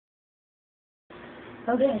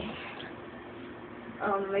Okay.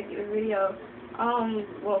 Make this video.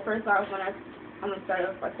 Well, first off, I'm gonna start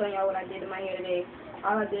off by telling y'all what I did in my hair today.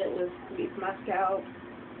 All I did was grease my scalp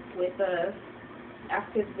with a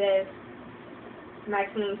Africa's Best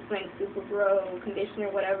Maximum Strength Super Grow conditioner,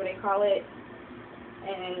 whatever they call it.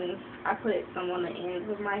 And I put some on the ends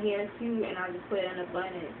of my hair too, and I just put it in a bun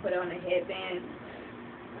and put it on a headband.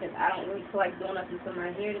 Because I don't really feel like doing nothing to my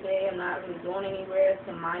hair today. I'm not really going anywhere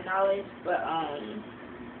to my knowledge, but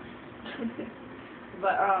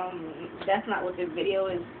that's not what this video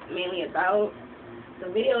is mainly about. The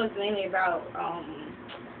video is mainly about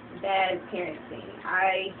bad parenting.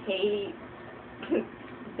 I hate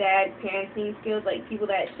bad parenting skills. Like, people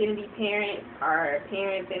that shouldn't be parents are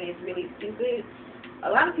parents, and it's really stupid. A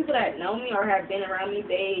lot of people that know me or have been around me,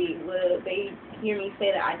 they hear me say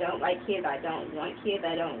that I don't like kids, I don't want kids,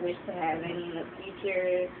 I don't wish to have any in the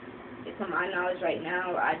future. To my knowledge right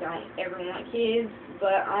now, I don't ever want kids.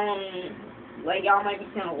 But like, y'all might be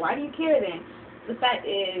saying, well, why do you care then? The fact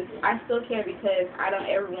is, I still care because I don't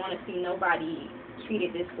ever want to see nobody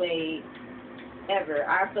treated this way ever.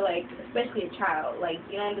 I feel like, especially a child, like,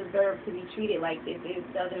 you don't deserve to be treated like this. It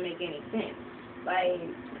doesn't make any sense. Like,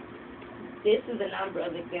 this is a number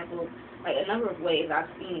of examples, like a number of ways I've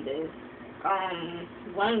seen this.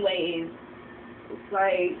 One way is,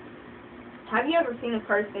 like, have you ever seen a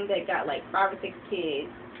person that got like 5 or 6 kids,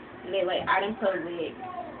 and they like out in public,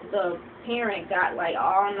 the parent got like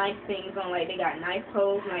all nice things on, like they got nice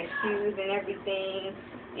clothes, nice shoes and everything,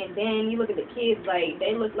 and then you look at the kids, like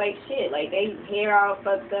they look like shit, like they hair all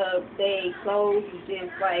fucked up, they clothes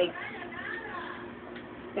just like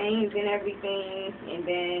stains and everything, and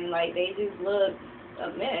then like they just look a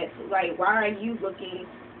mess. Like, why are you looking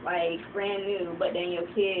like brand new, but then your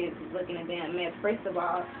kids looking a damn mess? First of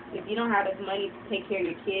all, if you don't have enough money to take care of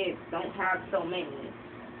your kids, don't have so many.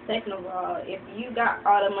 Second of all, if you got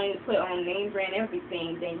all the money to put on name brand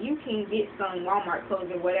everything, then you can get some Walmart clothes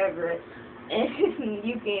or whatever, and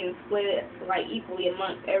you can split it like equally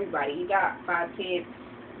amongst everybody. You got 5 kids,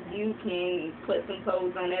 you can put some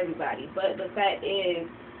clothes on everybody. But the fact is,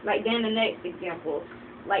 like, then the next example,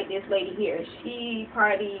 like this lady here, she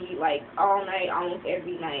party like all night, almost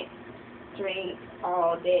every night, drink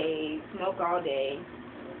all day, smoke all day.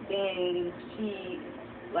 Then she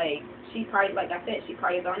parties, like I said, she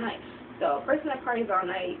parties all night. So a person that parties all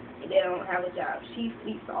night and they don't have a job, she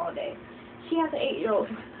sleeps all day. She has an 8-year-old.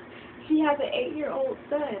 She has an 8-year-old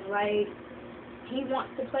son. Like, he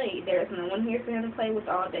wants to play. There's no one here for him to play with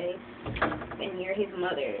all day, and you're his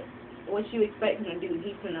mother. What you expect him to do?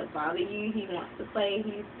 He's gonna bother you. He wants to play.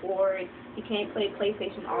 He's bored. He can't play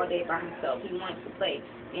PlayStation all day by himself. He wants to play,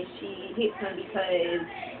 and she hits him because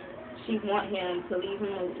she wants him to leave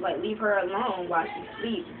her alone while she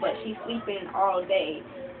sleeps. But she's sleeping all day.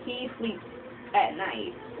 He sleeps at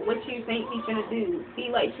night. What you think he's gonna do? See,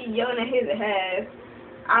 like, she yelling at his ass.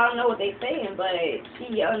 I don't know what they saying, but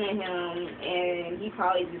she yelling at him, and he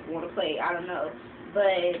probably just want to play. I don't know,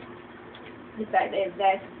 but the fact is,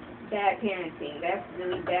 that's bad parenting. That's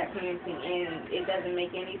really bad parenting, and it doesn't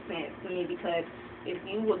make any sense to me, because if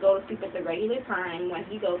you would go to sleep at the regular time when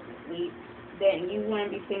he goes to sleep, then you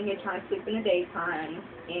wouldn't be sitting here trying to sleep in the daytime,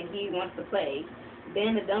 and he wants to play.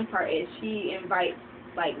 Then the dumb part is she invites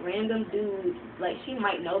like random dudes, like she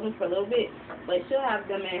might know them for a little bit, but she'll have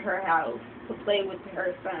them in her house to play with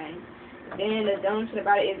her son. Then the dumb shit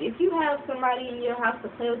about it is, if you have somebody in your house to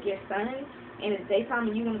play with your son, and it's daytime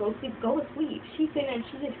and you want to go sleep, go to sleep. She's sitting there and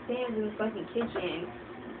she just stands in the fucking kitchen,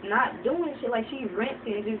 not doing shit. Like, she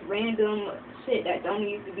renting just random shit that don't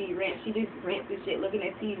need to be rent. She just rents the shit, looking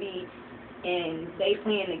at TV, and they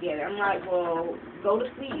playing together. I'm like, well, go to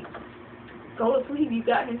sleep. Go to sleep. You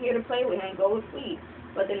got him here to play with him. Go to sleep.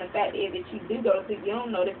 But then the fact is, if you do go to sleep, you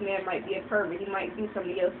don't know, this man might be a pervert. He might do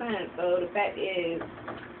something to your son. So the fact is,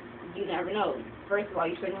 you never know. First of all,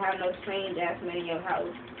 you shouldn't have no strange ass men in your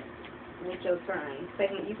house with your son.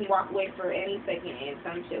 Second, you can walk away for any second and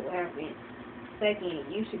some shit will happen. Second,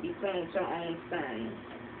 you should be playing with your own son.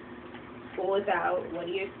 School is out. What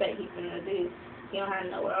do you expect he's gonna do? He don't have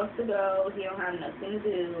nowhere else to go. He don't have nothing to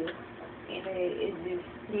do. And it's just,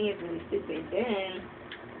 to me, it's really stupid. Then,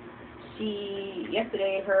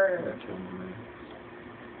 yesterday,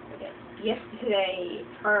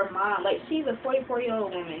 her mom, like, she's a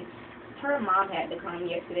 44-year-old woman. Her mom had to come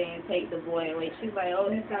yesterday and take the boy away. She's like,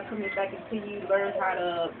 oh, he's not coming back until you learn how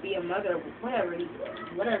to be a mother, whatever he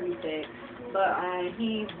said. But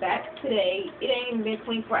he's back today. It ain't even been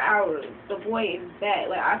 24 hours. The boy is back.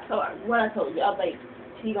 Like, I told you, I was like,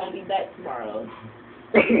 he gonna be back tomorrow.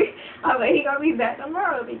 I was like, he gonna be back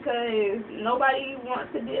tomorrow, because nobody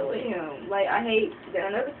wants to deal with him. Like, I hate,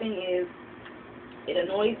 another thing is, it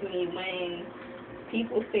annoys me when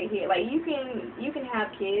people sit here, like, you can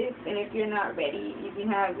have kids, and if you're not ready, you can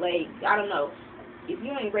have, like, I don't know, if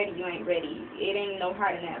you ain't ready, you ain't ready. It ain't no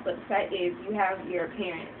harder than that. But the fact is, you have your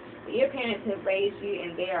parents. Your parents have raised you,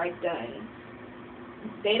 and they are done.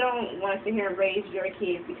 They don't want to sit here and raise your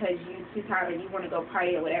kids because you too tired or you want to go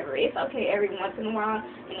party or whatever. It's okay every once in a while,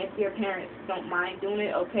 and if your parents don't mind doing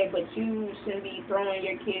it, okay, but you shouldn't be throwing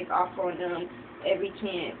your kids off on them every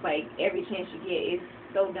chance. Like, every chance you get. It's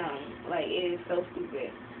so dumb. Like, it is so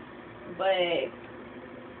stupid. But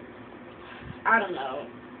I don't know.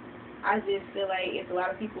 I just feel like it's a lot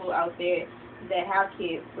of people out there that have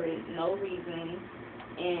kids for no reason,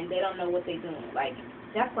 and they don't know what they're doing. Like,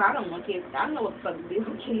 that's why I don't want kids. I don't know what the fuck to do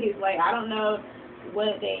with kids. Like, I don't know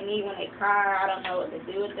what they need when they cry. I don't know what to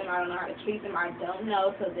do with them. I don't know how to treat them. I don't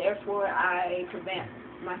know. So, therefore, I prevent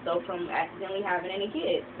myself from accidentally having any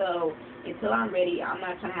kids. So, until I'm ready, I'm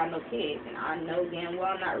not trying to have no kids. And I know damn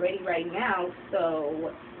well I'm not ready right now,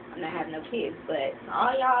 so I'm not having no kids. But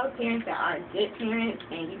all y'all parents that are good parents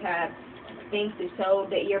and you have things to show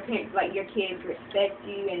that your parents, like, your kids respect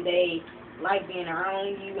you and they like being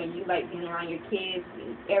around you and you like being around your kids,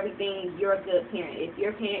 everything, you're a good parent. If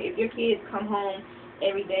your kids come home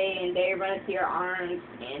every day and they run into your arms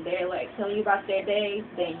and they're like telling you about their day,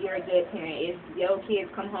 then you're a good parent. If your kids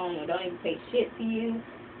come home and don't even say shit to you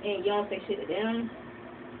and you don't say shit to them,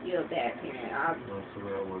 you're a bad parent.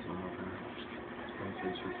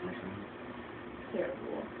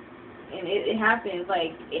 Terrible. And it happens,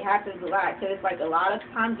 like, it happens a lot, because it's like a lot of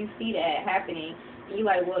times you see that happening, and you're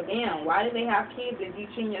like, well, damn, why do they have kids if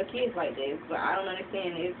you treat your kids like this? But I don't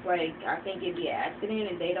understand. It's like, I think it'd be an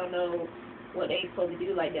accident, and they don't know what they supposed to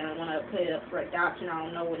do. Like, they don't want to put it up for adoption. I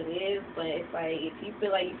don't know what it is, but it's like, if you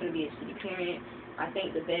feel like you're going to be a shitty parent, I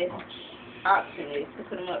think the best option is to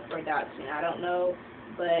put them up for adoption. I don't know,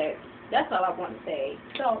 but that's all I want to say.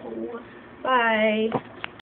 So, bye.